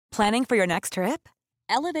Planning for your next trip?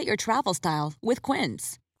 Elevate your travel style with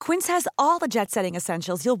Quince. Quince has all the jet-setting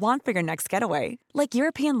essentials you'll want for your next getaway, like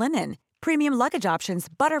European linen, premium luggage options,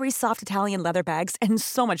 buttery soft Italian leather bags, and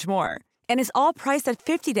so much more. And is all priced at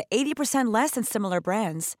 50 to 80% less than similar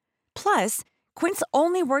brands. Plus, Quince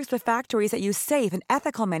only works with factories that use safe and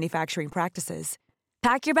ethical manufacturing practices.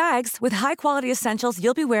 Pack your bags with high-quality essentials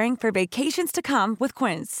you'll be wearing for vacations to come with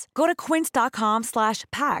Quince. Go to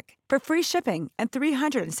quince.com/pack for free shipping and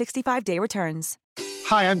 365-day returns.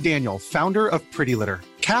 Hi, I'm Daniel, founder of Pretty Litter.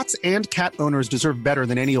 Cats and cat owners deserve better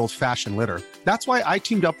than any old-fashioned litter. That's why I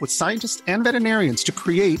teamed up with scientists and veterinarians to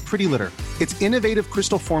create Pretty Litter. Its innovative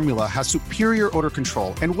crystal formula has superior odor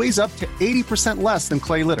control and weighs up to 80% less than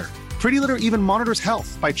clay litter. Pretty Litter even monitors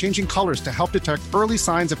health by changing colors to help detect early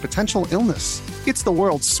signs of potential illness. It's the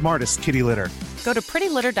world's smartest kitty litter. Go to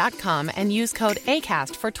prettylitter.com and use code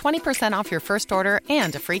ACAST for 20% off your first order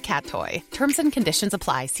and a free cat toy. Terms and conditions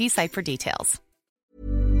apply. See site for details.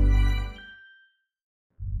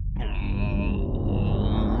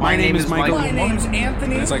 My name is Michael. My name's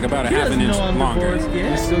Anthony. It's like about a half an inch longer.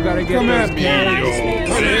 You still gotta get those bitch.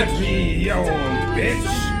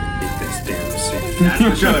 That's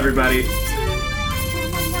the show, everybody.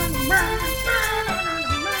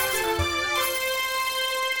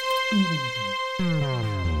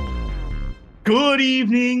 Good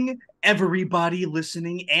evening, everybody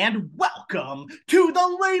listening, and welcome to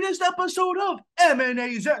the latest episode of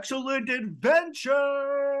M&A's Excellent Adventures,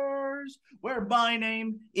 where my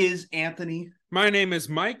name is Anthony. My name is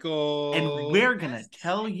Michael. And we're going to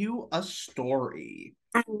tell you a story.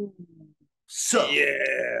 So,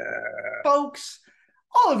 folks,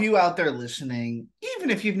 all of you out there listening, even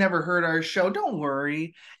if you've never heard our show, don't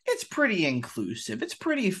worry. It's pretty inclusive. It's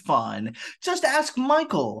pretty fun. Just ask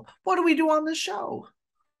Michael, what do we do on the show?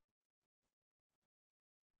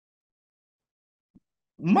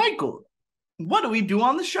 Michael, what do we do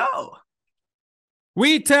on the show?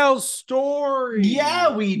 We tell stories.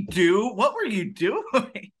 Yeah, we do. What were you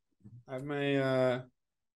doing? I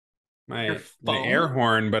have my air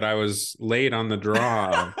horn, but I was late on the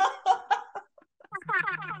draw.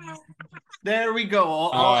 There we go.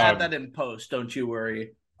 I'll add that in post. Don't you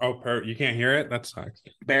worry. Oh, you can't hear it? That sucks.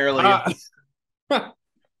 Barely.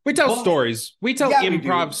 We tell stories. We tell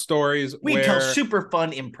improv stories. We tell super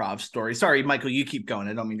fun improv stories. Sorry, Michael, you keep going.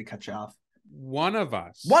 I don't mean to cut you off. One of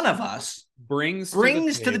us brings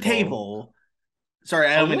to the table. Sorry,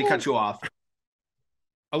 I don't mean to cut you off.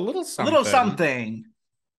 A little something.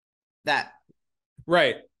 That.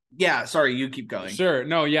 Right. Yeah, sorry, you keep going. Sure.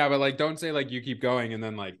 No, yeah, but like don't say like you keep going and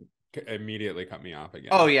then like immediately cut me off again.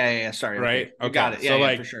 Oh, yeah, sorry. Right? Okay. Got it.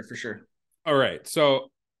 Yeah, so, for sure. All right. So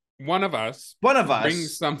one of us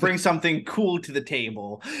brings something cool to the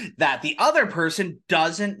table that the other person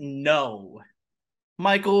doesn't know.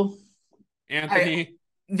 Michael. Anthony.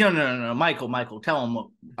 No. Michael, tell him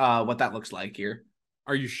what that looks like here.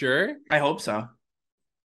 Are you sure? I hope so.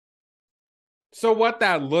 So what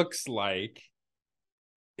that looks like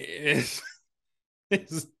is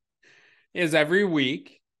every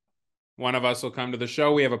week one of us will come to the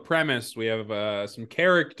show. We have a premise. We have some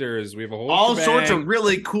characters. We have a whole all sorts of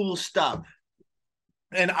really cool stuff.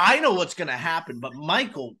 And I know what's going to happen, but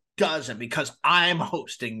Michael doesn't because I'm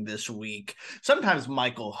hosting this week. Sometimes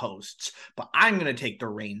Michael hosts, but I'm going to take the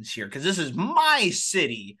reins here because this is my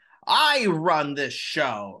city. I run this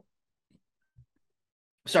show.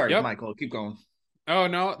 Sorry, Michael, keep going. Oh,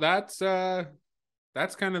 no, that's kind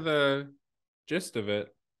of the gist of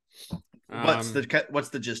it. What's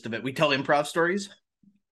the gist of it? We tell improv stories?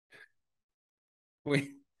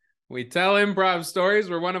 We tell improv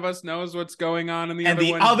stories where one of us knows what's going on and the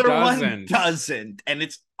other one doesn't. And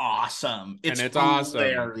it's awesome. It's hilarious.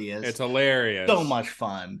 Awesome. It's hilarious. So much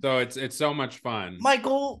fun. So it's so much fun.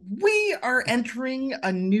 Michael, we are entering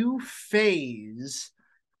a new phase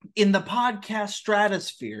in the podcast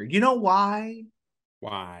stratosphere. You know why?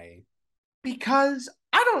 Why? Because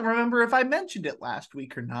I don't remember if I mentioned it last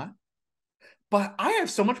week or not, but I have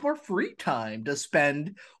so much more free time to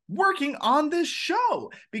spend working on this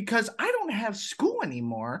show because I don't have school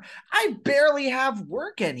anymore. I barely have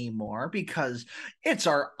work anymore because it's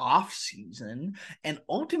our off season. And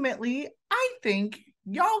ultimately, I think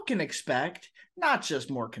y'all can expect not just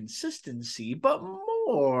more consistency, but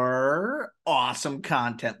more awesome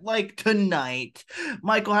content like tonight.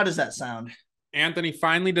 Michael, how does that sound? Anthony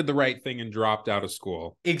finally did the right thing and dropped out of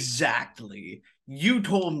school. Exactly. You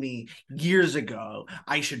told me years ago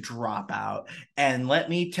I should drop out. And let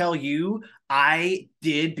me tell you, I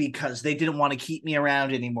did because they didn't want to keep me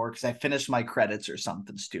around anymore because I finished my credits or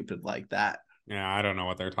something stupid like that. Yeah, I don't know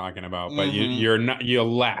what they're talking about, but you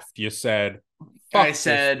left. You said, I Fuck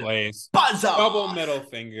said, this place. buzz off. Double middle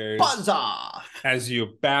fingers. Buzz off. As you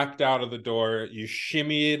backed out of the door, you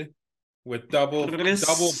shimmied with double birdies.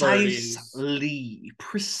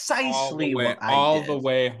 Precisely what I did. All the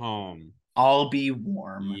way home. I'll be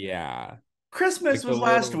warm. Yeah. Christmas was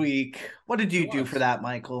last week. What did you do for that,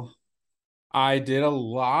 Michael? I did a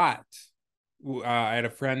lot. I had a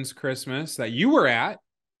friend's Christmas that you were at.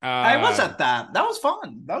 I was at that. That was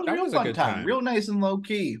fun. That was a real fun time. Real nice and low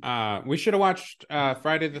key. We should have watched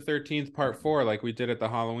Friday the 13th Part 4 like we did at the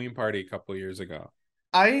Halloween party a couple years ago.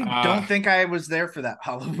 I don't think I was there for that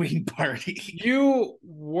Halloween party. You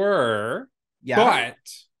were, yeah, but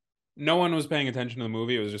no one was paying attention to the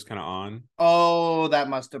movie. It was just kind of on. Oh, that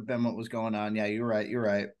must have been what was going on. Yeah, you're right. You're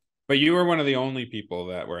right. But you were one of the only people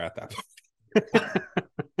that were at that.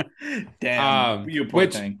 Damn, you poor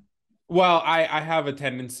thing. Well, I have a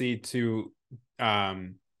tendency to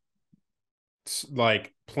decide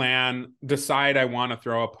I want to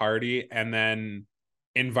throw a party and then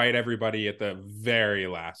invite everybody at the very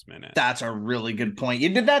last minute. That's a really good point. You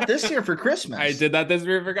did that this year for Christmas. I did that this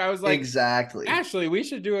year. I was like, exactly. Ashley, we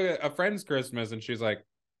should do a friend's Christmas. And she's like,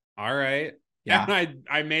 all right. Yeah. And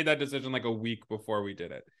I made that decision like a week before we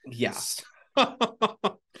did it. Yes.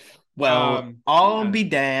 Well, I'll be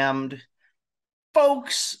damned.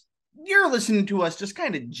 Folks, you're listening to us just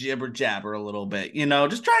kind of jibber jabber a little bit,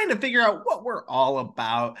 just trying to figure out what we're all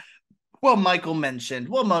about. Well, Michael mentioned,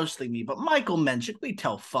 mostly me, but Michael mentioned we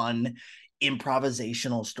tell fun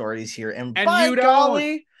improvisational stories here. And by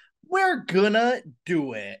golly, we're gonna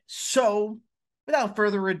do it. So without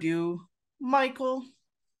further ado, Michael.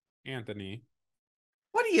 Anthony.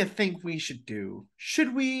 What do you think we should do?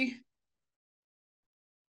 Should we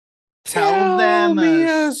tell them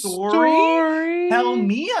a story? Tell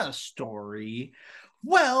me a story.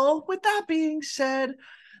 Well, with that being said,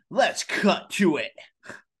 let's cut to it.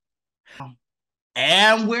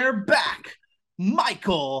 And we're back.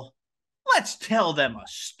 Michael, let's tell them a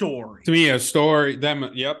story. To me, a story.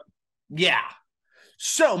 Yep. Yeah.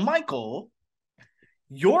 So, Michael,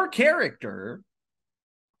 your character,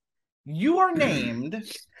 you are named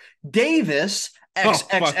Davis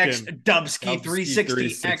XXX Dubsky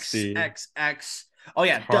 360 XXX. Oh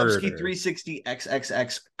yeah, Dubsky 360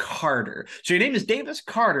 XXX Carter. So your name is Davis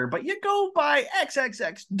Carter, but you go by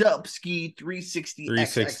XXX Dubsky 360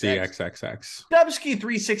 XXX. Dubsky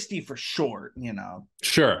 360 for short,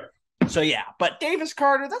 Sure. So yeah, but Davis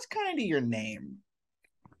Carter, that's kind of your name.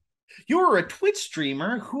 You're a Twitch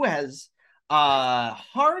streamer who has a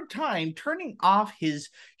hard time turning off his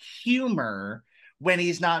humor when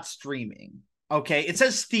he's not streaming. Okay, it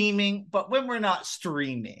says steaming, but when we're not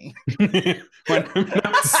streaming. when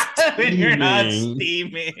you're not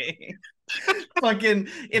steaming. Fucking,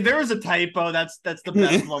 if there was a typo, that's the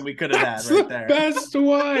best one we could have had right there. Best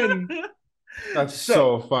one. That's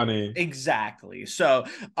so funny. Exactly. So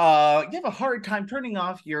you have a hard time turning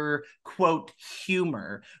off your quote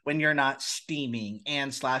humor when you're not steaming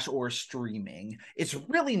or streaming. It's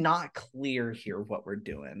really not clear here what we're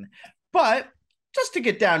doing. But just to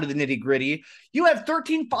get down to the nitty gritty, you have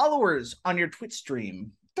 13 followers on your Twitch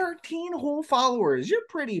stream. 13 whole followers. You're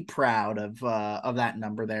pretty proud of that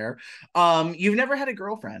number there. You've never had a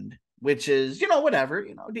girlfriend, which is, whatever,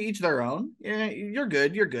 to each their own. Yeah, you're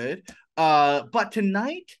good. But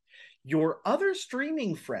tonight, your other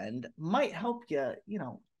streaming friend might help you,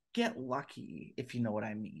 get lucky, if you know what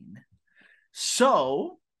I mean.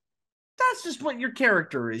 So that's just what your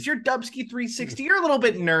character is. You're Dubsky 360. You're a little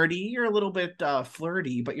bit nerdy. You're a little bit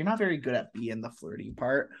flirty, but you're not very good at being the flirty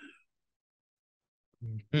part.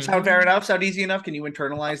 Sound fair enough? Sound easy enough? Can you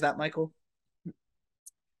internalize that, Michael?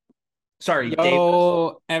 Sorry,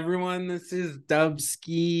 Davis. Everyone, this is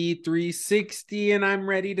Dubsky 360, and I'm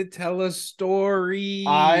ready to tell a story.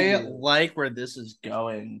 I like where this is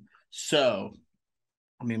going. So,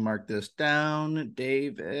 let me mark this down.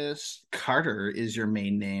 Davis Carter is your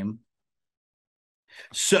main name.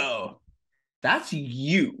 So, that's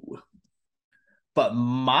you. But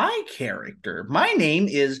my character, my name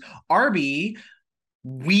is RB.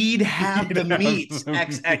 We'd have the meats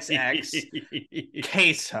XXX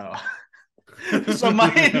queso. So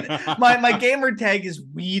my gamer tag is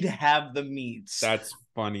We'd have the meats. That's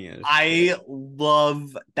funny as I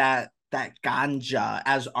love that ganja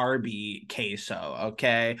as RB queso.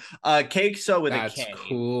 Okay, queso with a K. That's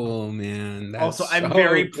cool, man. That's also, I'm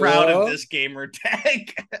very proud of this gamer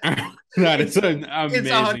tag. That is an amazing.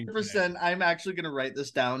 It's 100%. I'm actually gonna write this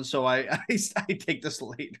down so I take this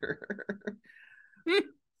later.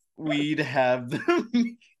 We'd have the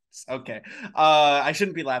meats. Okay. I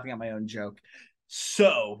shouldn't be laughing at my own joke.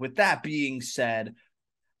 So, with that being said,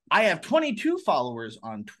 I have 22 followers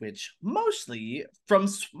on Twitch, mostly from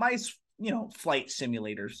my flight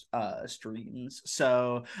simulators streams.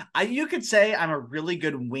 So you could say I'm a really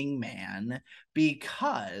good wingman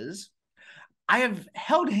because I have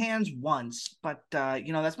held hands once, but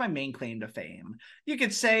that's my main claim to fame. You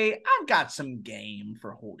could say I've got some game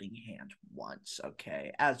for holding hands once,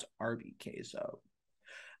 okay, as RBK. So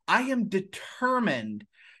I am determined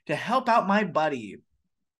to help out my buddy.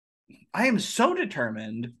 I am so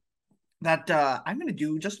determined that I'm going to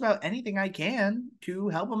do just about anything I can to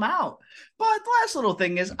help him out. But the last little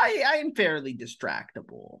thing is I am fairly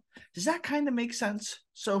distractible. Does that kind of make sense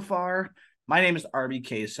so far? My name is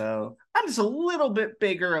RBK, so I'm just a little bit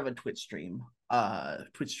bigger of a Twitch streamer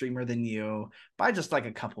than you by just like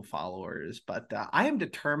a couple followers. But I am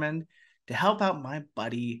determined to help out my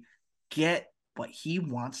buddy get what he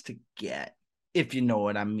wants to get, if you know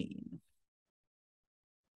what I mean.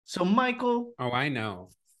 So, Michael. Oh, I know.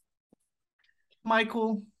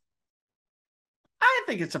 Michael, I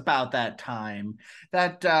think it's about that time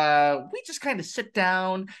that we just kind of sit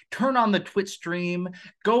down, turn on the Twitch stream,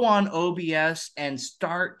 go on OBS, and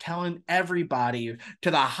start telling everybody to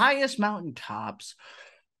the highest mountaintops,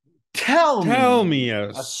 tell me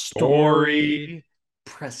a story.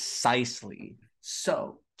 Precisely.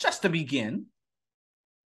 So, just to begin,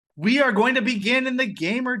 we are going to begin in the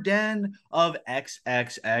gamer den of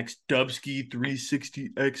XXX Dubsky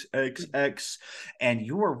 360XXX, and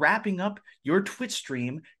you are wrapping up your Twitch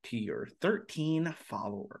stream to your 13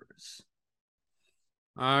 followers.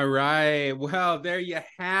 All right. Well, there you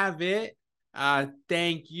have it.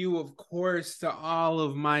 Thank you, of course, to all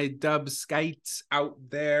of my Dubskites out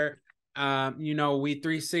there. We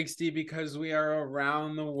 360 because we are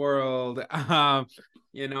around the world.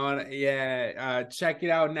 Check it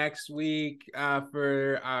out next week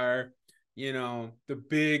for our, the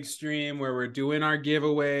big stream where we're doing our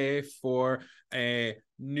giveaway for a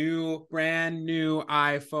brand new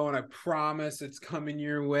iPhone. I promise it's coming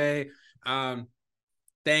your way.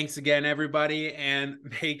 Thanks again, everybody. And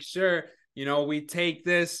make sure, we take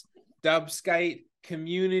this Dubskite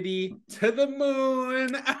community to the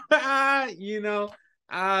moon.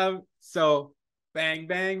 So bang,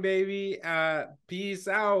 bang, baby. Peace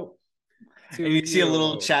out. And you see a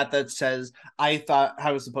little chat that says, I thought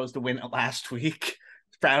I was supposed to win it last week.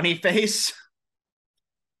 Frowny face.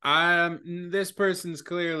 This person's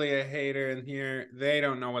clearly a hater in here. They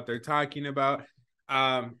don't know what they're talking about.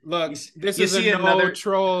 Look, this is another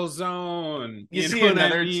troll zone. You see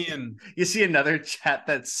another chat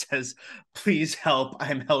that says, please help,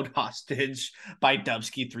 I'm held hostage by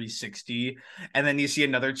Dubsky 360. And then you see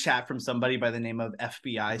another chat from somebody by the name of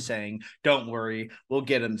FBI saying, don't worry, we'll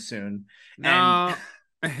get him soon. No,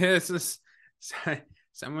 this is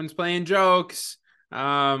someone's playing jokes.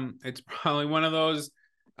 It's probably one of those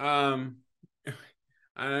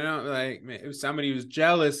I don't know, like somebody who's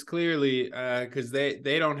jealous, clearly, because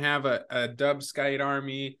they don't have a Dubskite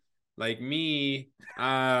army like me.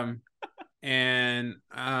 There's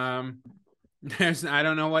I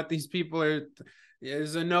don't know what these people are.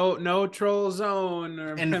 There's a no troll zone.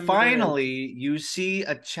 And finally, you see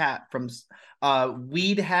a chat from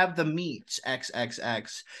We'd Have the Meats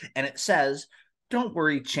XXX, and it says, don't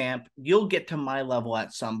worry, champ. You'll get to my level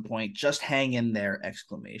at some point. Just hang in there! ! And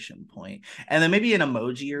then maybe an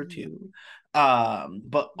emoji or two.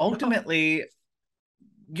 But ultimately,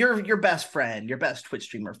 your best friend, your best Twitch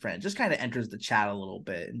streamer friend, just kind of enters the chat a little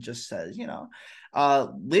bit and just says,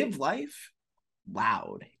 live life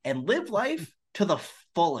loud and live life to the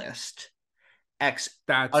fullest. That's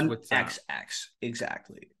what's up. XX,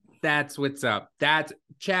 exactly. That's what's up. That's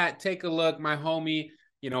chat. Take a look, my homie.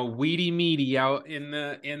 Weedy Meaty out in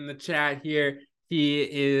the chat here. He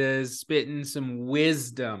is spitting some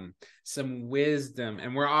wisdom,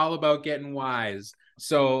 and we're all about getting wise.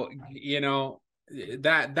 So,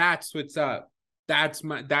 that's what's up. That's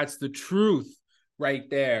the truth right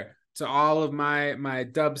there. To all of my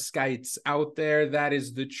Dubskites out there, that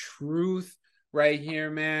is the truth right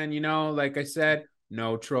here, man. Like I said,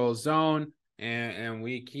 no troll zone, and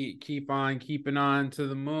we keep on keeping on to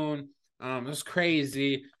the moon. It's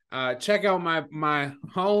crazy. Check out my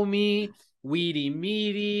homie Weedy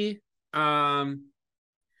Meaty.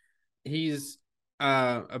 He's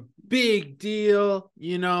a big deal,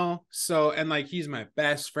 so, and like he's my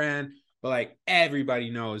best friend, but like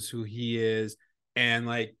everybody knows who he is, and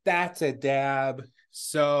like that's a dab.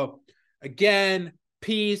 So again,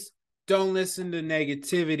 peace. Don't listen to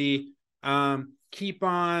negativity. Keep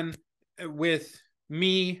on with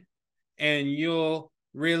me and you'll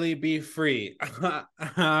really be free.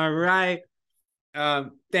 All right.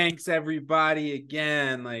 Thanks everybody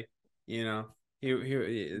again.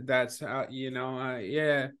 That's how,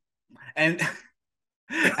 yeah. And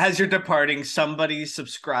as you're departing, somebody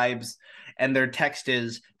subscribes and their text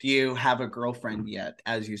is, "Do you have a girlfriend yet?"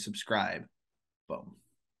 As you subscribe. Boom.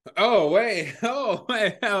 Oh wait.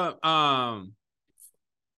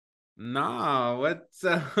 No, what's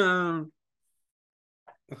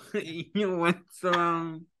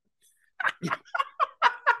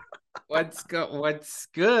what's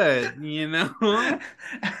good,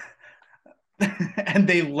 And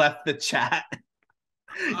they left the chat.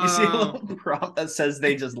 You see a little Um, prompt that says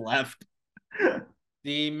they just left.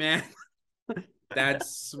 the man,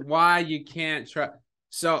 that's why you can't trust.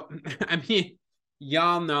 So, I mean,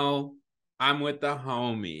 y'all know I'm with the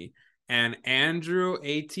homie, and Andrew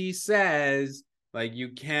AT says, like, you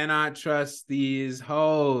cannot trust these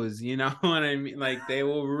hoes. You know what I mean? Like, they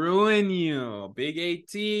will ruin you. Big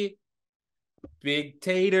AT, big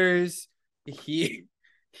taters. He's,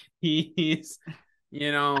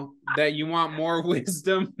 that you want more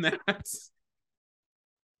wisdom.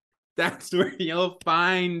 That's where you'll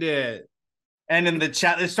find it. And in the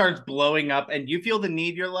chat, it starts blowing up, and you feel the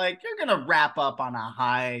need. You're like, you're gonna wrap up on a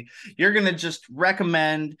high. You're gonna just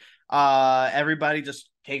recommend everybody just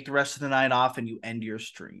take the rest of the night off, and you end your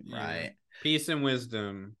stream, right? Peace and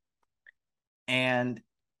wisdom. And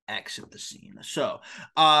exit the scene. So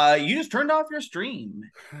you just turned off your stream,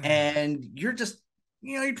 and you're just,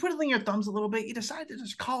 you're twiddling your thumbs a little bit. You decide to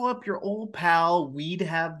just call up your old pal, We'd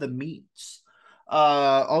Have the Meats,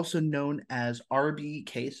 also known as RB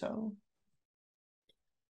Queso.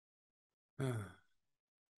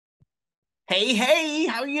 Hey,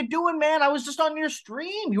 how you doing, man? I was just on your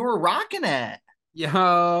stream. You were rocking it.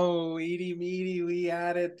 Yo, Edie Meaty, we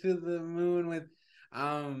had it to the moon with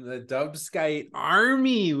the Dubskite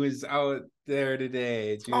army was out there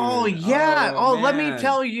today, dude. Oh yeah. Oh, let me man.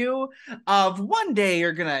 tell you, one day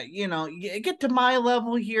you're gonna, get to my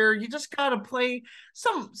level here. You just gotta play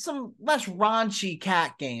some less raunchy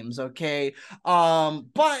cat games, okay?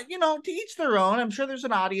 But to each their own. I'm sure there's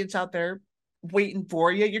an audience out there waiting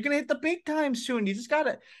for you. You're gonna hit the big time soon. You just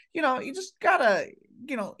gotta,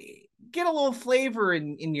 get a little flavor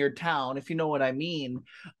in your town, if you know what I mean.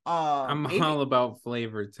 I'm all about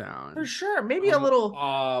Flavor Town. For sure. Maybe a little,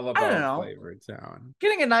 all about, I don't know, Flavor Town.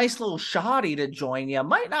 Getting a nice little shoddy to join you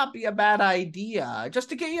might not be a bad idea, just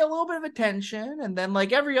to get you a little bit of attention. And then,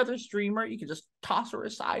 like every other streamer, you can just toss her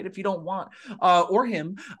aside if you don't want, or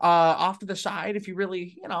him off to the side if you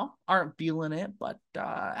really, aren't feeling it. But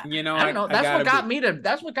I don't know.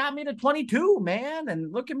 That's what got me to 22, man.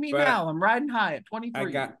 And look at me now. I'm riding high at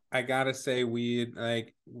 23. I gotta say,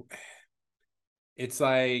 it's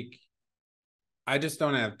like I just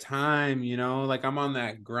don't have time, like I'm on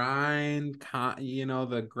that grind,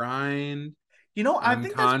 the grind. I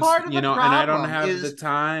think that's part of the problem. And I don't have the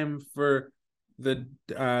time for the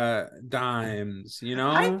dimes,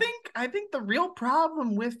 I think the real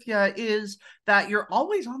problem with you is that you're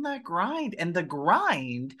always on that grind, and the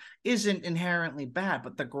grind isn't inherently bad,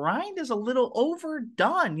 but the grind is a little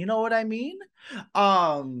overdone. You know what I mean?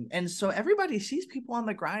 And so everybody sees people on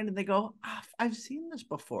the grind and they go, I've seen this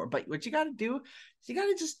before. But what you got to do is you got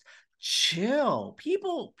to just chill.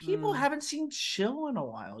 People haven't seen chill in a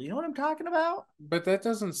while. You know what I'm talking about? But that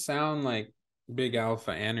doesn't sound like big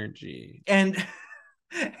alpha energy. And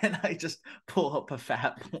I just pull up a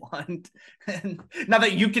fat blunt, and not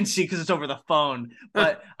that you can see because it's over the phone,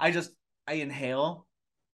 but I inhale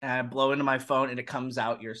and I blow into my phone, and it comes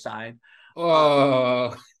out your side.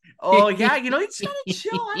 Oh yeah, you just gotta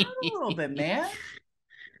chill out a little bit, man.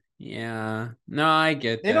 Yeah, no, I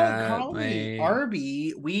get they that. They don't call me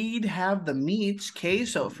Arby. We'd Have the Meats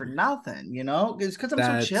Queso for nothing, it's because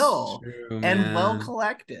I'm so chill and well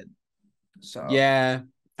collected. So yeah,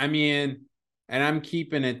 I mean. And I'm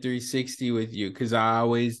keeping it 360 with you because I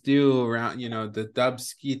always do around, the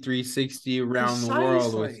Dubski 360 around the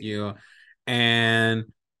world with you. And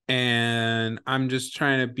I'm just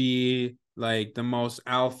trying to be like the most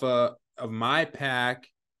alpha of my pack,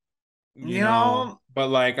 you know, but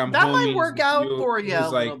like that might work out for you a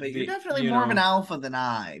little bit. You're definitely more of an alpha than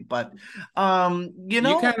I, but you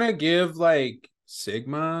kind of give like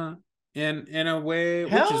Sigma in a way.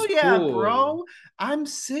 Hell which is yeah, cool. Bro. I'm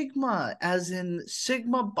Sigma, as in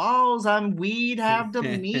Sigma balls. We'd Have the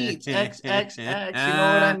Meats, XXX. You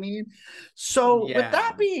know what I mean? So with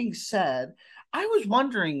that being said, I was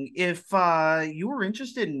wondering if you were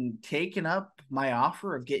interested in taking up my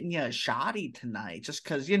offer of getting you a shoddy tonight, just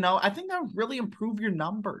because, I think that would really improve your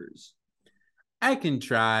numbers. I can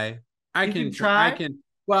try. I can try.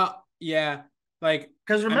 Well, yeah. Like,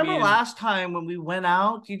 Because remember I mean, last time when we went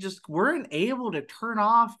out, you just weren't able to turn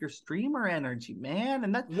off your streamer energy, man,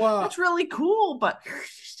 and that's really cool. But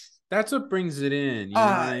that's what brings it in. You know what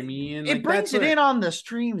I mean? it Like, brings that's it what. in on the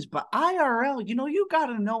streams, but IRL, you got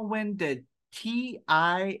to know when to TIO.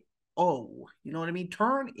 You know what I mean?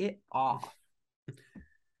 Turn it off.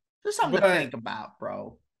 Just something to think about,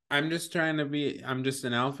 bro. I'm just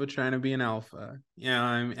an alpha trying to be an alpha.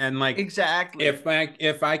 And like, exactly. If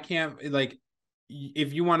I can't, like,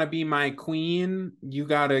 if you want to be my queen, you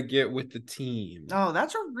gotta get with the team. Oh,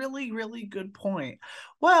 that's a really, really good point.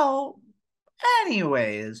 Well,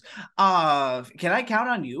 anyways, can I count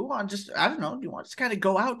on you on just, I don't know, do you want to just kind of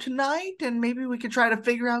go out tonight and maybe we could try to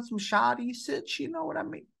figure out some shoddy sitch, you know what I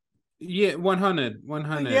mean? Yeah, 100.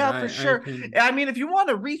 Yeah, for sure. I mean, if you want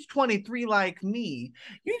to reach 23 like me,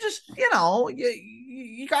 you just,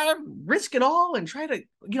 you gotta risk it all and try to,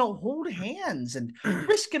 hold hands and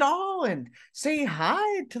risk it all and say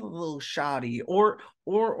hi to the little shoddy or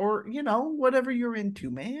whatever you're into,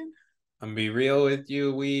 man. I'm gonna be real with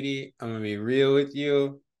you, Weedy. I'm gonna be real with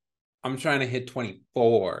you. I'm trying to hit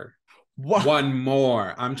 24. What? One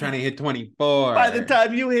more. I'm trying to hit 24. By the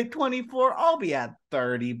time you hit 24, I'll be at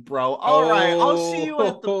 30, bro. All right, I'll see you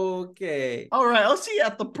at the. Okay. All right, I'll see you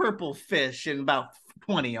at the Purple Fish in about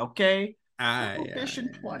 20. Okay. Purple Fish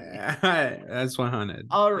in 20. That's 100.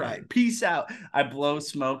 All right, peace out. I blow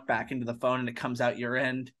smoke back into the phone and it comes out your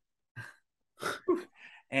end.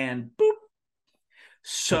 And boop.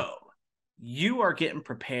 So you are getting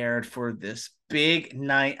prepared for this big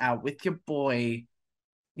night out with your boy.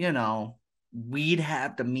 We'd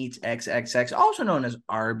have the meets XXX, also known as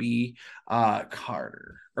RB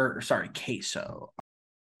Carter, or sorry, Queso.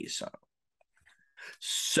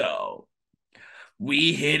 So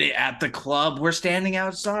we hit it at the club. We're standing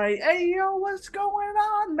outside. Hey, yo, what's going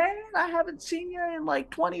on, man? I haven't seen you in like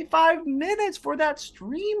 25 minutes for that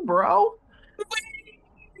stream, bro.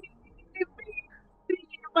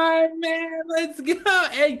 My man, let's go.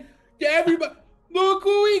 Hey, everybody. Look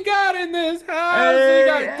who we got in this house. We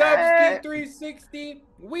got Dubsky 360.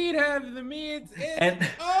 We'd have the meats. And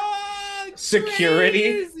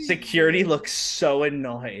security looks so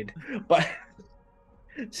annoyed. But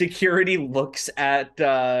security looks at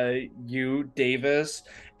you, Davis,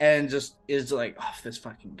 and just is like, oh, this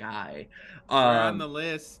fucking guy. We're on the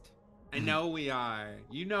list. I know we are.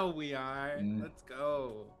 You know we are. Let's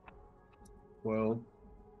go. Well,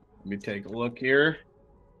 let me take a look here.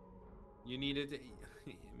 You needed to.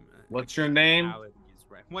 What's your name?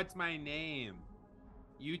 What's my name?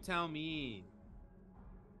 You tell me.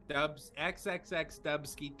 Dubs XXX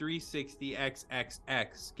Dubsky 360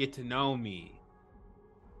 XXX. Get to know me.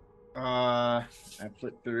 I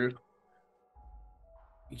flipped through.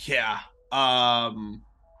 Yeah. I'm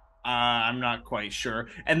not quite sure.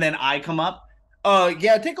 And then I come up.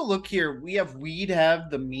 Yeah, take a look here. We'd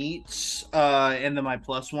have the meats, and then my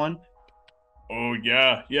plus one. Oh,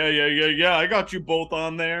 yeah. I got you both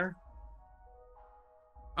on there.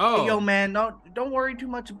 Oh. Hey, yo, man, don't worry too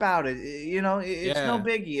much about it. It's no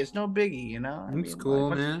biggie. It's no biggie, It's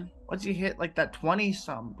cool, man. Once you hit like that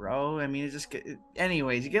 20-some, bro, I mean,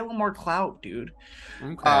 anyways, you get a little more clout, dude.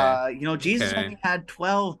 Okay. Jesus only had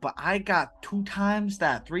 12, but I got 2 times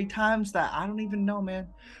that, 3 times that. I don't even know, man.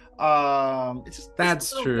 It's just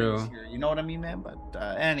that's true. Here, you know what I mean, man? But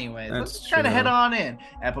anyway, let's try to head on in.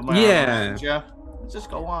 I put my arm around you. Let's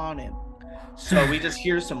just go on in. So we just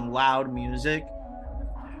hear some loud music.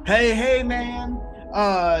 Hey, man.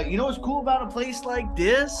 You know what's cool about a place like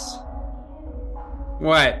this?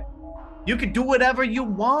 What? You can do whatever you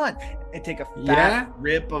want and take a fat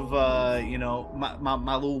rip of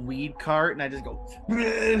my little weed cart, and I just go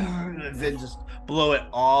and then just blow it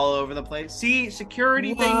all over the place. See,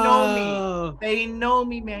 security, they know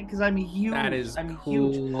me, man, because I'm huge. That is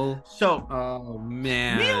huge. So, oh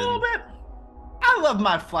man, me a little bit. I love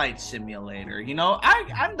my flight simulator.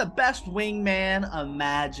 I'm the best wingman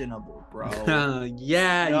imaginable, bro.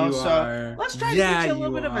 Yeah, you are. Let's try to get you a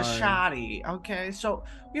little bit of a shoddy, okay? So,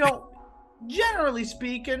 generally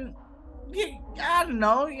speaking, I don't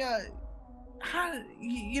know, how,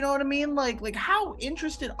 you know what I mean? Like how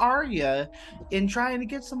interested are you in trying to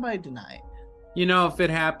get somebody tonight? If it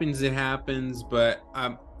happens, it happens. But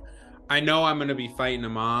I know I'm gonna be fighting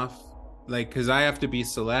them off, like, because I have to be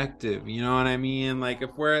selective. You know what I mean? Like, if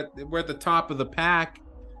we're at the top of the pack,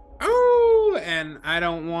 and I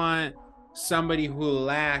don't want somebody who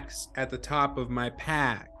lacks at the top of my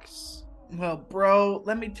packs. Well, bro,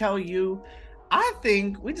 let me tell you, I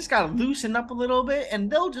think we just gotta loosen up a little bit, and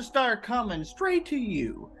they'll just start coming straight to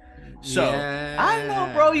you. So I don't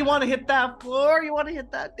know, bro. You want to hit that floor? You want to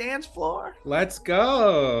hit that dance floor? Let's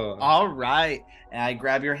go. All right. And I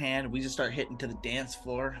grab your hand. We just start hitting to the dance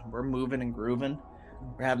floor. We're moving and grooving.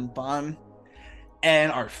 We're having fun.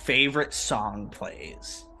 And our favorite song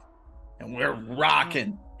plays. And we're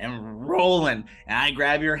rocking and rolling. And I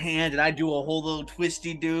grab your hand and I do a whole little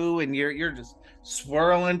twisty do. And you're just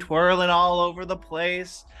swirling, twirling all over the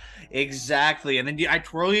place. Exactly. And then I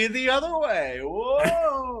twirl you the other way.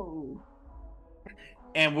 Whoa.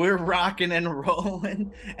 And we're rocking and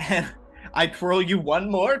rolling. And I twirl you one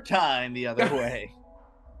more time the other way.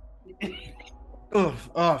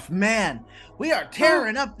 Oof, man. We are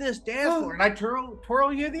tearing up this dance floor. And I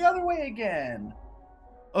twirl you the other way again.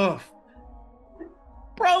 Oof.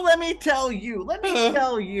 Bro, let me tell you.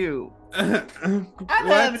 I'm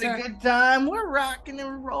having a good time. We're rocking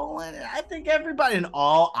and rolling. And I think everybody and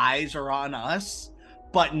all eyes are on us,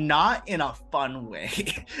 but not in a fun way.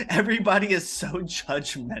 Everybody is so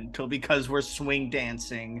judgmental because we're swing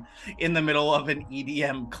dancing in the middle of an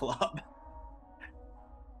EDM club.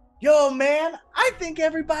 Yo, man, I think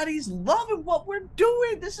everybody's loving what we're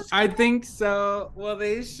doing. This is I think so. Well,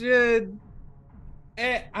 they should.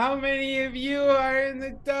 How many of you are in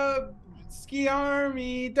the Dubsky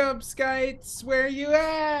Army? Dubskites, where you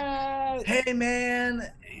at? Hey,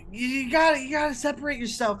 man, you gotta separate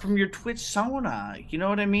yourself from your Twitch persona. You know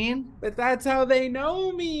what I mean? But that's how they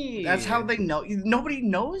know me. That's how they know. Nobody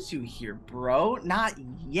knows you here, bro. Not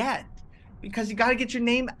yet. Because you gotta get your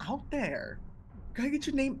name out there. You gotta get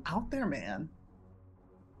your name out there, man.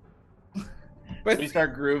 But we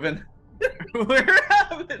start grooving. We're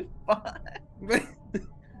having fun. But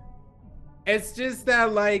it's just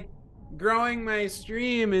that, like, growing my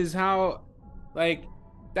stream is how, like,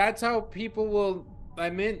 that's how people will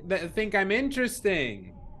think I'm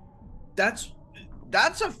interesting. That's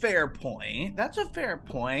a fair point.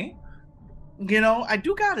 You know, I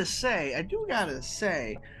do gotta say,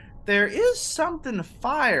 there is something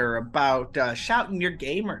fire about shouting your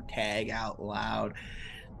gamer tag out loud.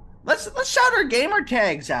 Let's shout our gamer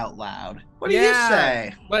tags out loud. What do you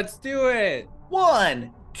say? Let's do it.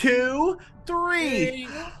 1, 2, 3.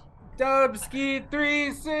 Dubsky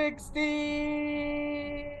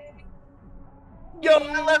 360. Yo,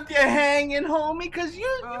 I left you hanging, homie, because you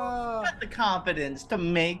got the confidence to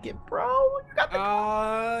make it, bro. You got the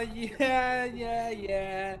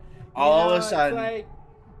yeah. All of a sudden,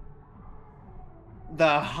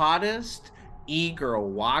 the hottest e-girl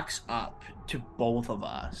walks up to both of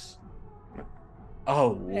us. Oh,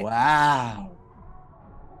 wow.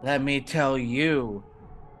 Let me tell you,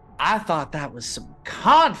 I thought that was some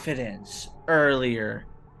confidence earlier.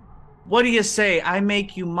 What do you say I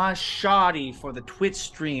make you my shoddy for the Twitch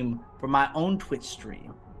stream, for my own Twitch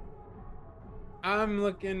stream? I'm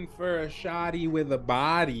looking for a shoddy with a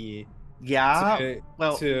body. Yeah?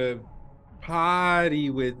 To party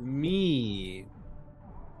with me.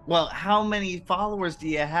 Well, how many followers do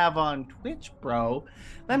you have on Twitch, bro?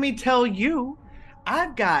 Let me tell you,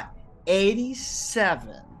 I've got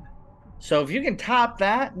 87. So if you can top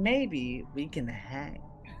that, maybe we can hang.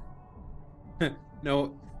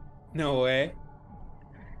 No way.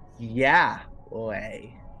 Yeah,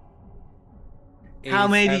 way. 87? How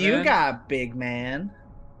many do you got, big man?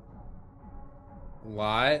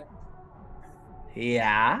 What?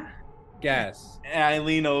 Yeah. Guess. And I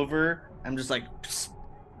lean over. I'm just like, psst,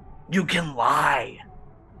 you can lie.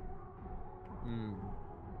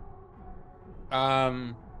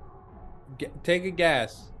 Take a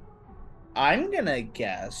guess. I'm gonna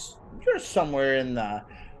guess you're somewhere in the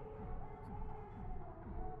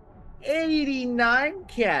 89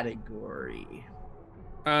 category.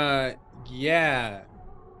 Yeah.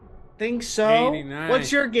 Think so? 89.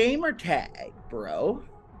 What's your gamer tag, bro?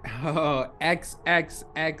 Oh,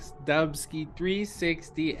 XXX Dubsky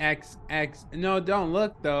 360 XX. No, don't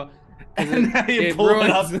look though. And now you pull it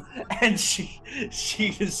up, and she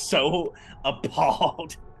is so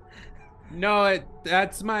appalled. No,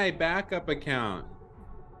 that's my backup account.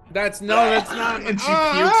 That's not. And she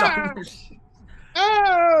pukes on her.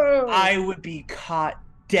 Oh! I would be caught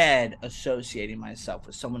dead associating myself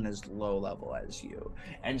with someone as low level as you.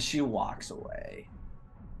 And she walks away.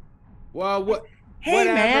 Well, what? Hey,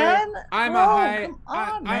 whatever. man! I'm Bro, a high. Come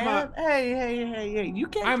on, man. Hey! You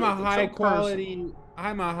can't. I'm take a it high so quality. personal.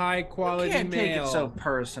 I'm a high quality you can't male. Take it so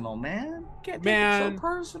personal, man. You can't take it so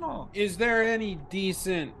personal. Is there any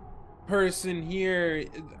decent person here?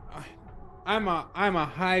 I'm a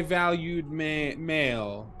high valued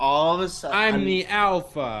male. All of a sudden, I'm the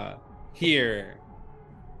alpha here.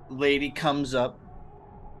 Lady comes up.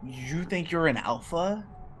 You think you're an alpha?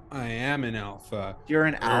 I am an alpha. You're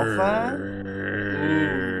an alpha?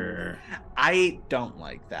 Ooh. I don't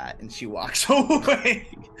like that. And she walks away.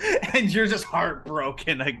 And you're just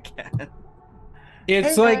heartbroken again.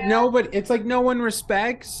 It's Hey, like man. nobody. It's like no one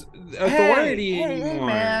respects authority anymore.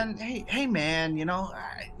 Hey, man. You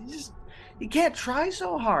can't try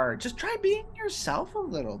so hard. Just try being yourself a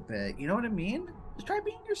little bit. You know what I mean? Just try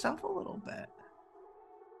being yourself a little bit.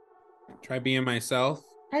 Try being myself.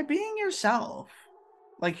 Try being yourself.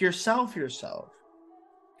 Like yourself.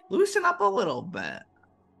 Loosen up a little bit.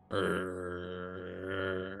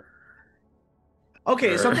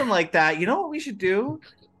 Okay, something like that. You know what we should do?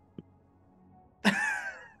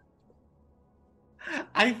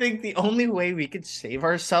 I think the only way we could save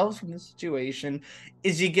ourselves from this situation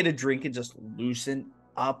is you get a drink and just loosen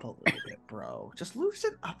up a little bit, bro. Just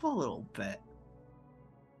loosen up a little bit.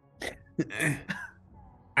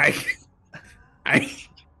 I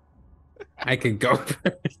could go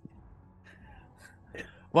first.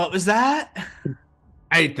 What was that?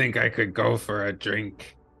 I think I could go for a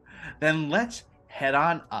drink. Then let's head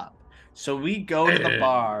on up. So we go to the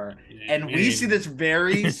bar and we see this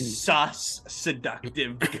very sus,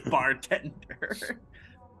 seductive bartender.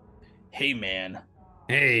 Hey, man.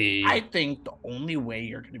 Hey. I think the only way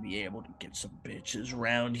you're going to be able to get some bitches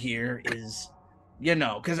around here is,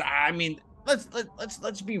 because I mean,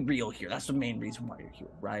 let's be real here. That's the main reason why you're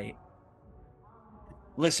here, right?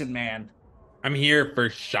 Listen, man. I'm here for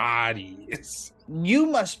shotties. You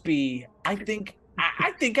must be. I think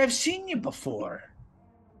I've seen you before.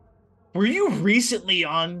 Were you recently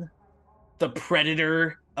on the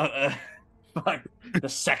Predator, the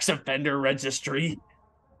sex offender registry?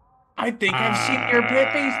 I think I've seen your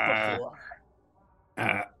face before.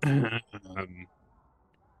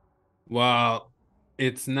 Well,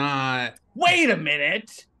 it's not. Wait a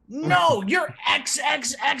minute. No, you're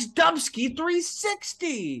XXX Dubsky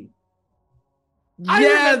 360. I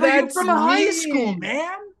remember you from high school,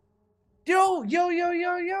 man. Yo.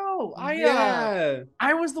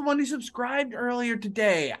 I was the one who subscribed earlier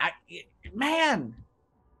today. Man,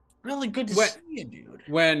 really good to see you, dude.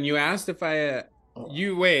 When you asked if I,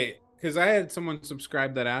 because I had someone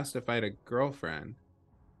subscribe that asked if I had a girlfriend.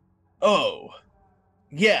 Oh,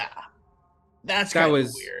 yeah, that's kind of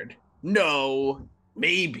weird. No,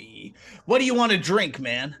 maybe. What do you want to drink,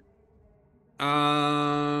 man?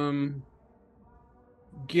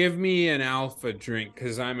 Give me an alpha drink,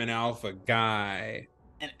 because I'm an alpha guy.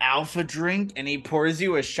 An alpha drink? And he pours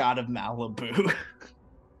you a shot of Malibu.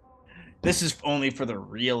 This is only for the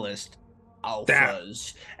realist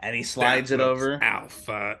alphas. And he slides it over.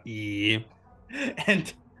 Alpha E.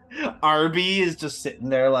 And Arby is just sitting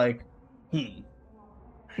there like,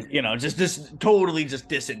 just totally just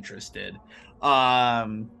disinterested.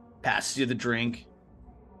 Passes you the drink.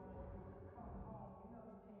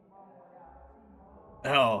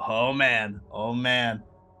 Oh man.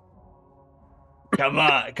 Come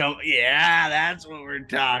on. Yeah, that's what we're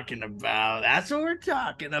talking about.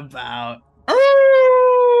 Ooh!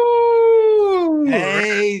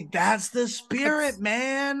 Hey, that's the spirit,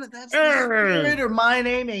 man. That's the spirit. Or my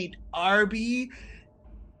name ain't Arby.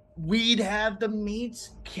 We'd have the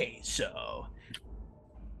meats queso.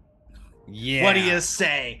 Yeah. What do you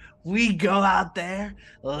say? We go out there.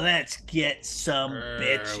 Let's get some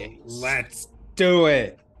bitches. Let's do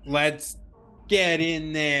it. Let's get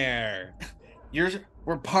in there.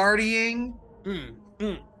 We're partying,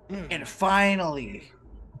 and finally,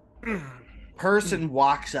 person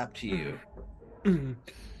walks up to you.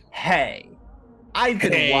 Hey, I've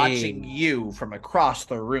been watching you from across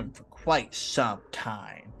the room for quite some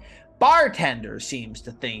time. Bartender seems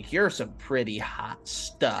to think you're some pretty hot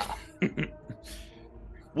stuff.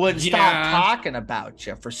 Wouldn't stop talking about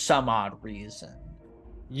you for some odd reason.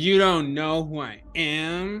 You don't know who I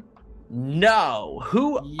am? No.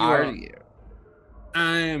 Who are you?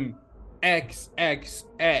 I'm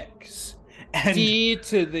XXX. And D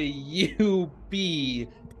to the UB.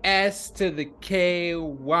 S to the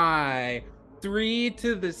KY. 3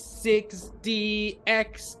 to the 6D.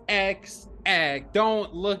 XXX.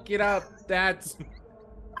 Don't look it up. That's...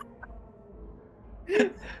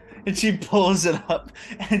 And she pulls it up,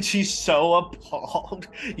 and she's so appalled.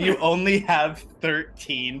 You only have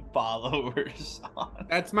 13 followers on.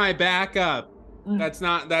 That's my backup. That's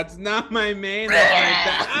not my main.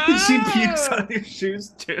 That's my She pukes on your shoes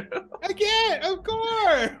too. Again, of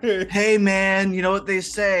course. Hey man, you know what they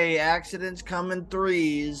say? Accidents come in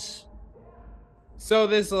threes. So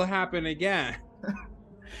this will happen again.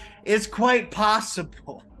 It's quite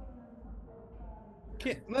possible.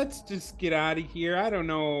 Let's just get out of here. I don't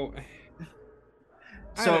know.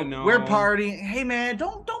 We're partying. Hey man,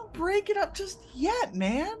 don't break it up just yet,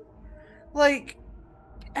 man. Like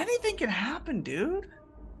anything can happen, dude.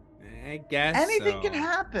 I guess anything can so.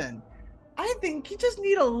 happen. I think you just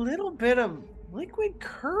need a little bit of liquid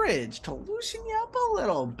courage to loosen you up a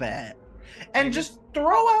little bit. And just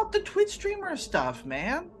throw out the Twitch streamer stuff,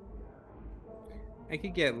 man. I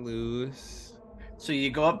could get loose. So you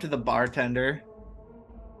go up to the bartender.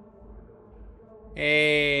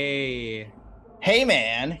 Hey. Hey,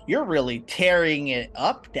 man, you're really tearing it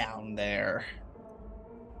up down there.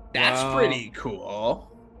 That's pretty cool.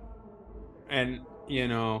 And, you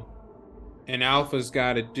know, an alpha's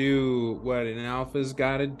got to do what an alpha's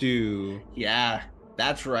got to do. Yeah,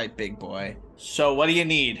 that's right, big boy. So what do you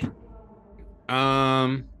need?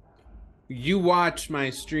 You watch my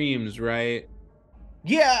streams, right?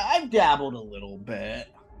 Yeah, I've dabbled a little bit.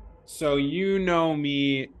 So you know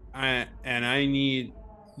me, and I need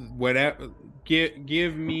whatever.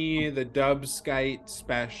 Give me the Dubskite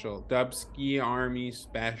special, Dubsky Army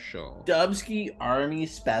special. Dubsky Army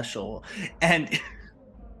special, and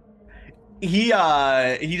he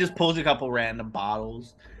just pulls a couple random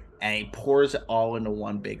bottles, and he pours it all into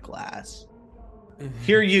one big glass.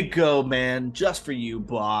 Here you go, man, just for you,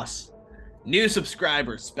 boss. New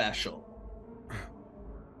subscriber special.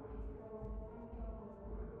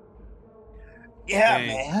 Yeah,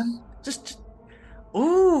 Thanks. man. Just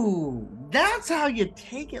ooh, that's how you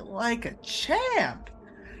take it like a champ.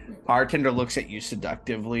 Bartender looks at you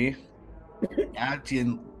seductively. Yeah,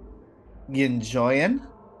 you enjoying?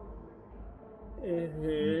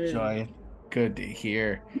 Enjoying. Good to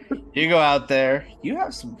hear. You go out there, you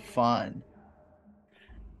have some fun.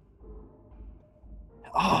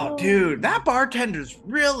 Oh, dude, that bartender's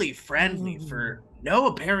really friendly for no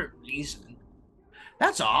apparent reason.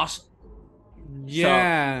 That's awesome.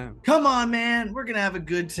 Yeah. So, come on, man. We're going to have a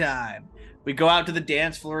good time. We go out to the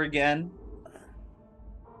dance floor again.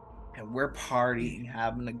 And we're partying,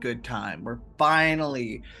 having a good time. We're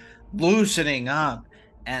finally loosening up.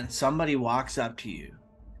 And somebody walks up to you.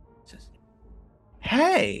 Says,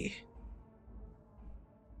 hey.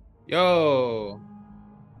 Yo.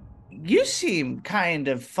 You seem kind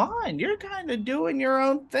of fun. You're kind of doing your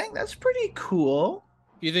own thing. That's pretty cool.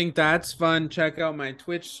 You think that's fun? Check out my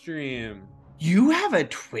Twitch stream. You have a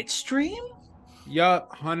Twitch stream?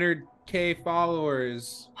 Yup, 100K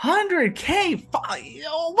followers. 100K?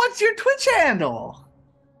 What's your Twitch handle?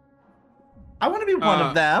 I want to be one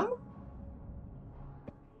of them.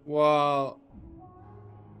 Well,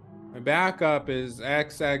 my backup is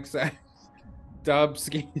XXX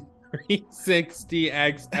Dubsky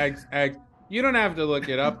 360XXX. You don't have to look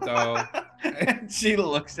it up, though. And she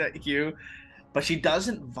looks at you, but she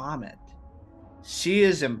doesn't vomit. She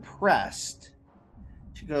is impressed.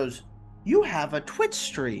 She goes, you have a Twitch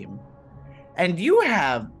stream, and you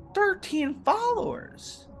have 13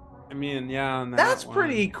 followers. I mean, yeah, on that's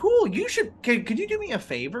pretty cool. You should. Could you do me a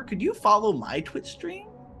favor? Could you follow my Twitch stream?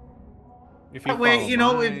 If you wait, you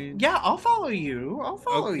know, yeah, I'll follow you. I'll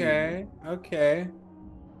follow you. Okay.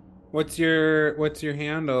 What's your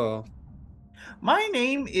handle? My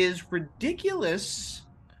name is Ridiculous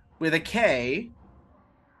with a K,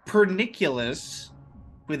 Perniculous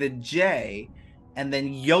with a J, and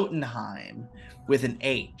then Jotunheim with an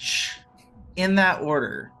H. In that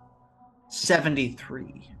order,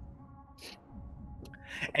 73.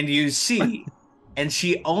 And you see, and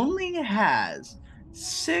she only has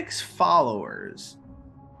 6 followers.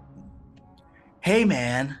 Hey,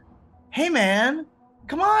 man.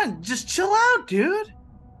 Come on, just chill out, dude.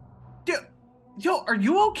 Yo, are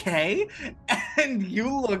you okay? And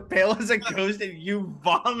you look pale as a ghost, and you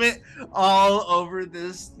vomit all over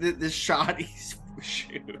this shoddy's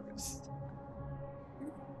shoes.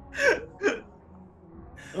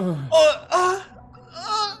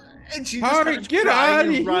 And she just starts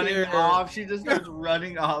crying and running off. She just starts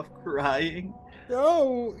running off crying.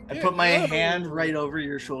 No, I put my hand right over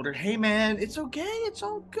your shoulder. Hey, man, it's okay. It's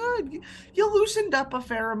all good. You loosened up a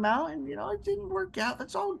fair amount, and, it didn't work out.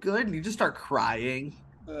 That's all good. And you just start crying.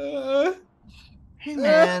 Hey,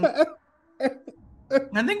 man,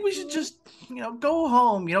 I think we should just, go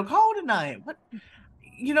home. Call it a night. What?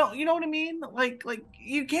 You know what I mean? Like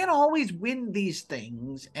you can't always win these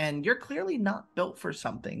things, and you're clearly not built for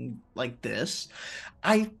something like this.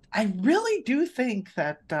 I really do think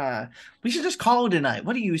that we should just call it a night.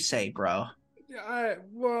 What do you say, bro?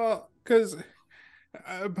 Because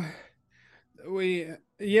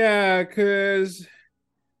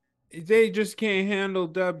they just can't handle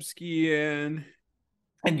Dubsky,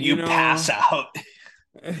 and you pass out.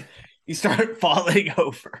 You start falling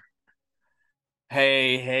over.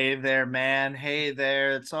 Hey there, man. Hey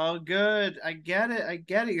there. It's all good. I get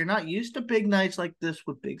it. You're not used to big nights like this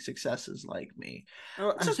with big successes like me.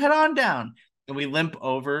 Let's just head on down. And we limp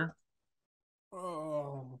over.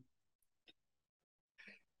 Oh.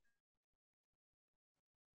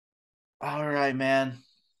 All right, man.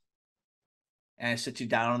 And I sit you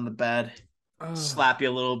down on the bed, slap you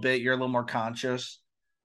a little bit. You're a little more conscious.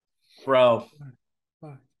 Bro,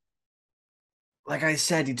 like I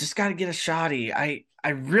said, you just got to get a shotty. I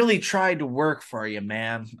really tried to work for you,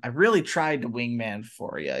 man. I really tried to wingman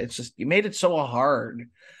for you. It's just you made it so hard.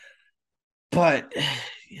 But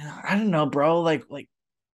I don't know, bro. Like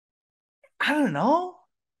I don't know.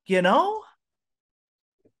 You know?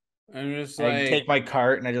 I'm just I take my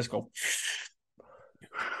cart and I just go.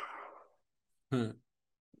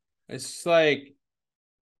 It's like,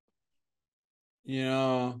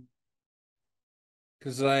 because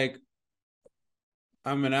like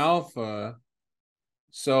I'm an alpha,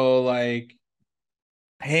 so like,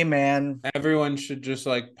 Hey, man. everyone should just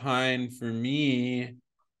like pine for me.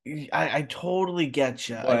 I totally get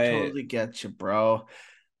you. I totally get you, bro.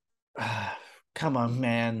 Come on,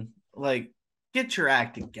 man. Like, get your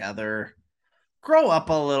act together. Grow up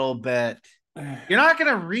a little bit. You're not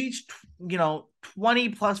going to reach, 20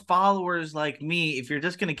 plus followers like me if you're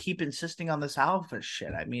just going to keep insisting on this alpha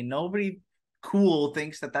shit. I mean, nobody cool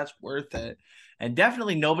thinks that that's worth it. And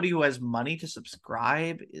definitely nobody who has money to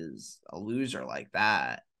subscribe is a loser like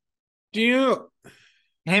that. Hey,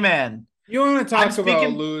 man. You want to talk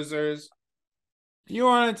about losers? You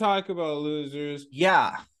want to talk about losers?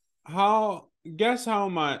 Yeah. Guess how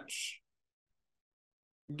much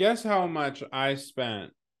I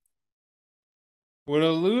spent. Would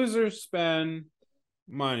a loser spend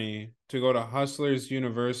money to go to Hustlers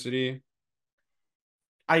University?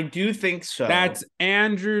 I do think so. That's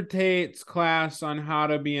Andrew Tate's class on how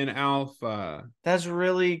to be an alpha. That's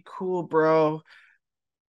really cool, bro.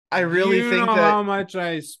 I really think know that how much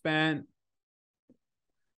I spent.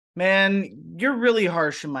 Man, you're really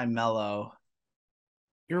harsh in my mellow.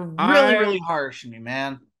 You're really harsh in me,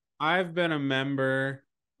 man. I've been a member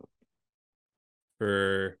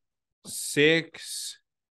for 6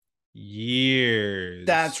 years.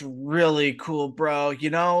 That's really cool, bro.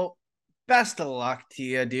 Best of luck to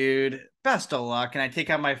you, dude. Best of luck. And I take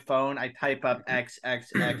out my phone, I type up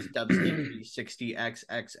XXX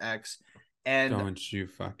Dubsky360XXX. And don't you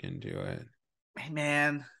fucking do it. Hey,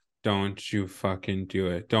 man. Don't you fucking do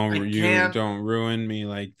it. Don't ruin me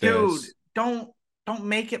like this. Dude, don't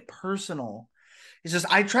make it personal. It's just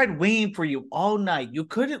I tried waiting for you all night. You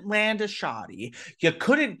couldn't land a shotty. You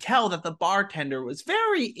couldn't tell that the bartender was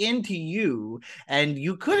very into you, and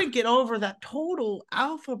you couldn't get over that total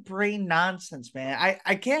alpha brain nonsense, man.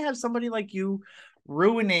 I can't have somebody like you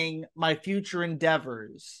ruining my future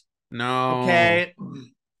endeavors. No. Okay.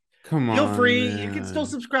 Come on. Feel free. Man. You can still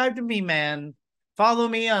subscribe to me, man. Follow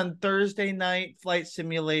me on Thursday night Flight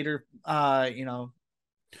Simulator,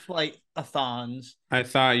 flight-a-thons. I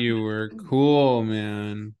thought you were cool,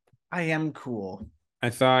 man. I am cool. I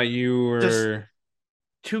thought you were just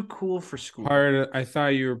too cool for school. I thought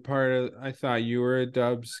you were a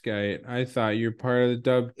Dubskite. I thought you were part of the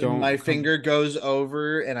dub. My finger goes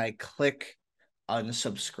over and I click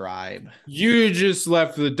unsubscribe. You just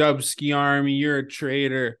left the Dubsky army. You're a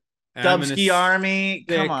traitor. Dubsky army,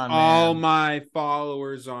 come on, man. All my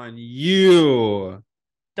followers on you.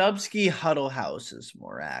 Dubsky Huddle House is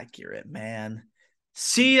more accurate, man.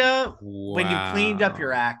 See ya when you cleaned up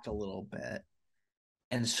your act a little bit.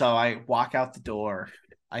 And so I walk out the door.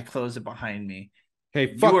 I close it behind me.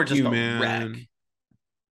 Hey, fuck you are just you, a man.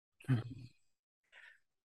 wreck.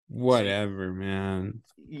 Whatever, man.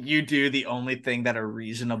 You do the only thing that a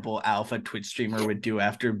reasonable alpha Twitch streamer would do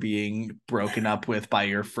after being broken up with by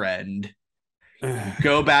your friend.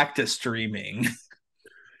 Go back to streaming.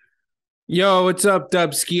 Yo, what's up,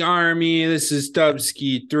 Dubsky Army? This is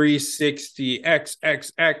Dubsky 360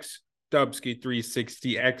 XXX. Dubsky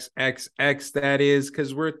 360 XXX. That is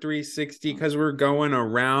because we're 360 because we're going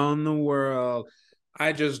around the world.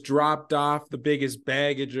 I just dropped off the biggest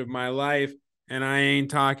baggage of my life. And I ain't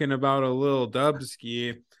talking about a little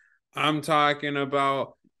Dubsky. I'm talking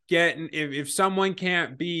about getting, if someone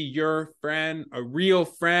can't be your friend, a real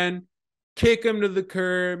friend, kick them to the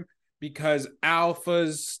curb because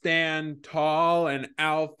alphas stand tall and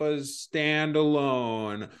alphas stand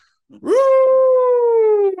alone. Woo!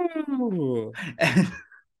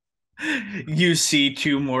 You see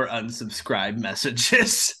 2 more unsubscribe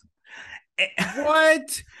messages.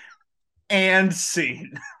 What? And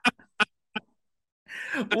scene.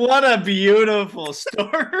 What a beautiful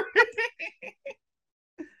story.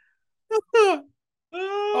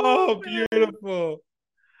 Oh, beautiful.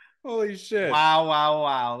 Holy shit.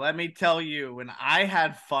 Wow. Let me tell you, when I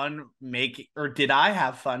had fun did I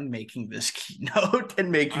have fun making this keynote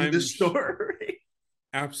and making this story?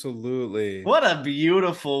 Absolutely. What a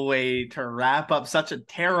beautiful way to wrap up such a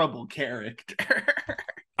terrible character.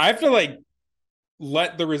 I have to like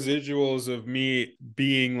let the residuals of me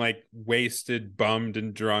being like wasted, bummed,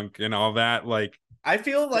 and drunk and all that like. I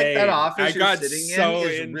feel like Hey, that I office you're got sitting so in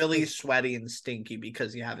is into- really sweaty and stinky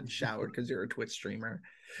because you haven't showered because you're a Twitch streamer.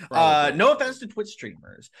 Probably. No offense to Twitch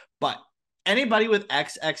streamers, but anybody with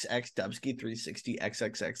XXX Dubsky 360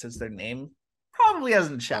 XXX as their name probably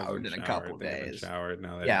hasn't showered in a couple They haven't days. showered.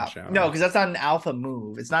 No, they Yeah, didn't shower. no, because that's not an alpha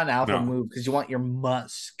move. It's not an alpha No. move because you want your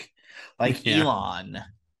Musk like Yeah. Elon.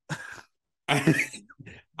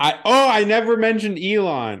 I never mentioned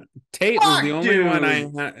Elon. Tate was Fuck, the only dude. one I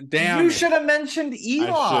had. Damn. You it. should have mentioned Elon.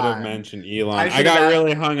 I should have mentioned Elon. I I should got have-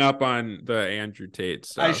 really hung up on the Andrew Tate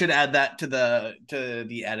stuff. I should add that to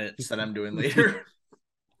the edits that I'm doing later.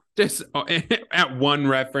 just at one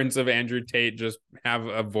reference of Andrew Tate, just have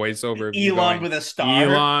a voiceover of you Elon going, with a star.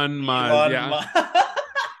 Elon Musk. Elon Yeah,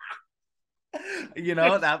 You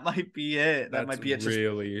know, that might be it. That that's might be it. Just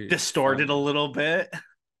really distorted a funny. little bit.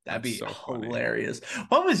 That'd That's be so funny. hilarious.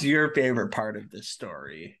 What was your favorite part of this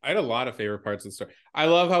story? I had a lot of favorite parts of the story. I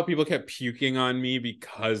love how people kept puking on me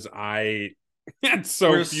because I had so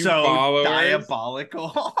We're few so followers.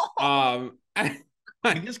 diabolical. I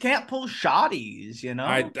You just can't pull shotties, you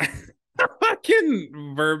know?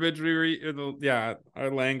 fucking verbiage yeah, our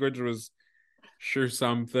language was sure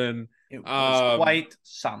something. It was quite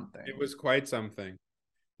something. It was quite something.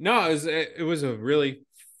 No, it was a really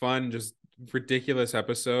fun, just ridiculous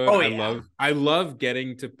episode. Oh, yeah. I love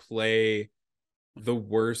getting to play the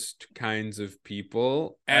worst kinds of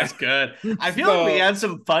people. That's good. I feel So- like we had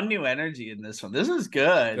some fun new energy in this one. This is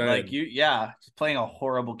good. Good. Like just playing a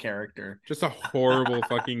horrible character. Just a horrible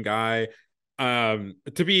fucking guy. To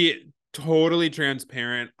be totally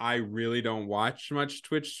transparent, I really don't watch much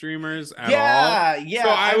Twitch streamers at all. Yeah. So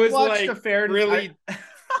I was watched like a fair really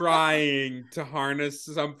trying to harness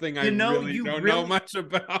something I really don't know much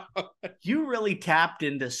about. You really tapped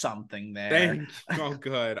into something there. Thank you. Oh,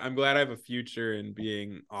 good. I'm glad I have a future in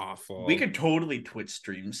being awful. We could totally Twitch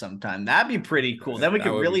stream sometime. That'd be pretty cool. Then we That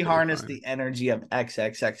could would be really pretty harness fun. the energy of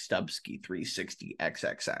XXX Dubsky 360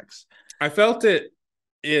 XXX. I felt it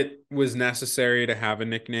was necessary to have a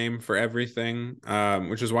nickname for everything,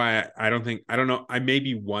 which is why I don't know, I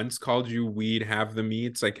maybe once called you Weed Have the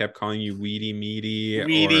Meats. I kept calling you Weedy Meaty.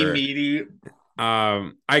 Meaty.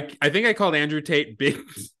 I think I called Andrew Tate Big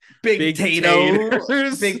Big Taters.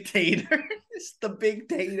 Tato. Big Taters. The Big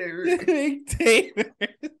Taters. Big Taters.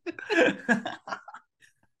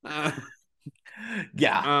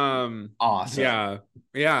 Yeah. Awesome.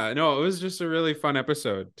 Yeah, no, it was just a really fun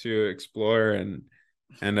episode to explore and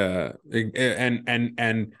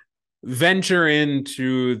venture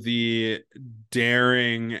into the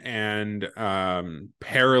daring and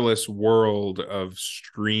perilous world of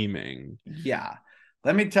streaming. Yeah.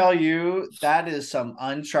 Let me tell you, that is some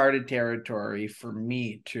uncharted territory for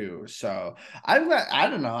me too. So I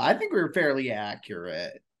don't know. I think we were fairly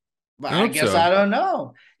accurate. But I guess so. I don't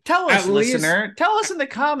know. Tell us, At least- listener. Tell us in the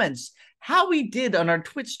comments how we did on our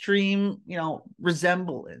Twitch stream,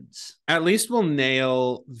 resemblance. At least we'll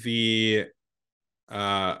nail the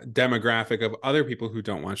demographic of other people who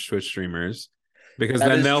don't watch Twitch streamers, because That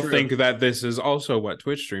then is they'll true. think that this is also what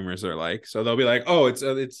Twitch streamers are like. So they'll be like, "Oh, it's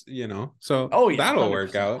so Oh yeah, that'll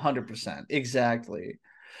work out." 100%. Exactly.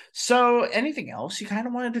 So anything else you kind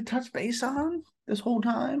of wanted to touch base on this whole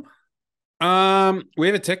time? We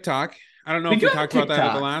have a TikTok. I don't know We if do we have a talked about that at the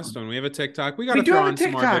TikTok. last one. We have a TikTok. We got We to do throw have a on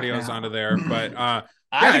some more TikTok videos now. onto there, but I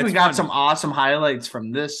yeah, think we it's got fun. some awesome highlights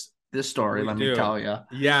from this story, We let do. me tell you.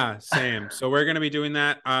 Yeah, same. So we're gonna be doing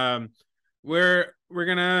that. We're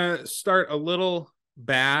gonna start a little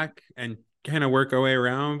back and kind of work our way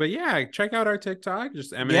around. But yeah, check out our TikTok,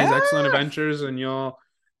 just M&A's Yeah. Excellent Adventures, and you'll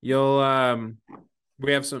we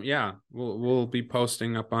have some. Yeah, we'll be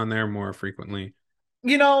posting up on there more frequently.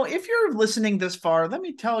 If you're listening this far, let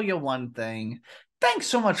me tell you one thing. Thanks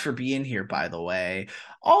so much for being here, by the way.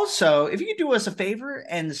 Also, if you could do us a favor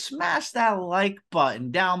and smash that like button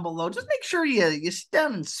down below, just make sure you sit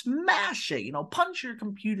down and smash it. Punch your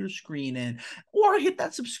computer screen in, or hit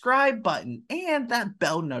that subscribe button and that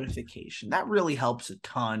bell notification. That really helps a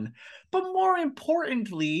ton. But more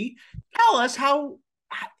importantly, tell us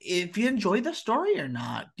if you enjoyed the story or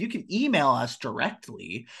not. You can email us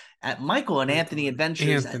directly at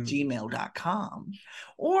michaelandanthonyadventures@gmail.com,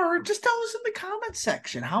 or just tell us in the comment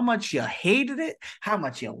section how much you hated it, how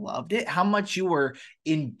much you loved it, how much you were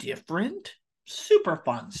indifferent. Super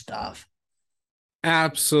fun stuff.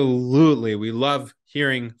 Absolutely, we love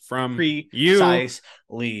hearing from you.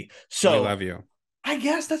 Precisely. So We love you. I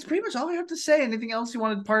guess that's pretty much all we have to say. Anything else you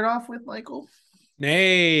want to part off with, Michael?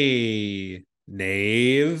 Nay,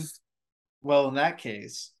 Knave. Well, in that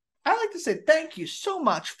case, I'd like to say thank you so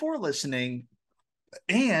much for listening,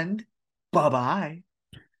 and bye-bye.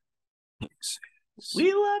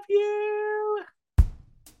 We love you.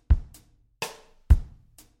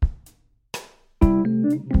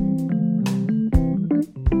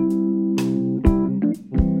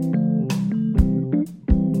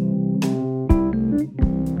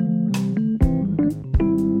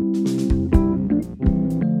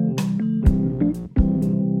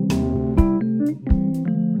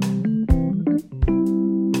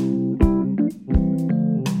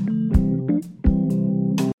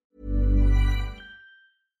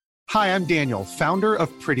 Hi, I'm Daniel, founder of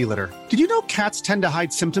Pretty Litter. Did you know cats tend to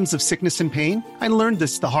hide symptoms of sickness and pain? I learned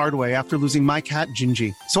this the hard way after losing my cat,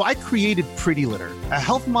 Gingy. So I created Pretty Litter, a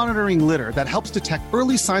health monitoring litter that helps detect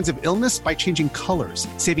early signs of illness by changing colors,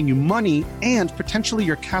 saving you money and potentially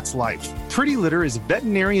your cat's life. Pretty Litter is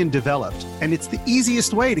veterinarian developed, and it's the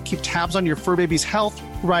easiest way to keep tabs on your fur baby's health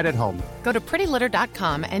right at home. Go to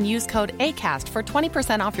prettylitter.com and use code ACAST for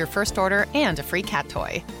 20% off your first order and a free cat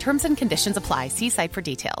toy. Terms and conditions apply. See site for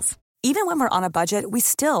details. Even when we're on a budget, we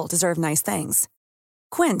still deserve nice things.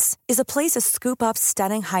 Quince is a place to scoop up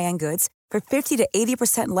stunning high-end goods for 50 to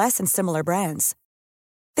 80% less than similar brands.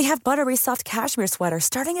 They have buttery soft cashmere sweaters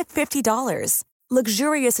starting at $50,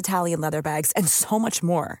 luxurious Italian leather bags, and so much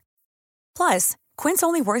more. Plus, Quince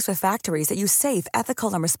only works with factories that use safe,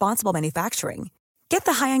 ethical, and responsible manufacturing. Get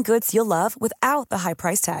the high-end goods you'll love without the high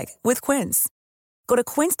price tag with Quince. Go to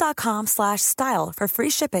quince.com/style for free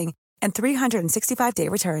shipping and 365-day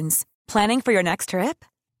returns. Planning for your next trip?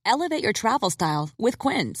 Elevate your travel style with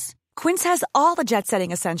Quince. Quince has all the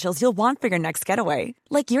jet-setting essentials you'll want for your next getaway,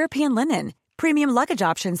 like European linen, premium luggage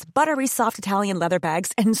options, buttery soft Italian leather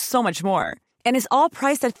bags, and so much more. And is all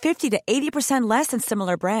priced at 50 to 80% less than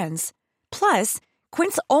similar brands. Plus,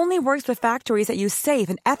 Quince only works with factories that use safe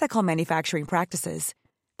and ethical manufacturing practices.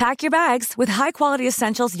 Pack your bags with high-quality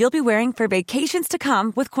essentials you'll be wearing for vacations to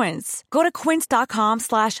come with Quince. Go to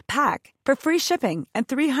quince.com/pack for free shipping and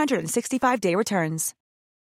 365-day returns.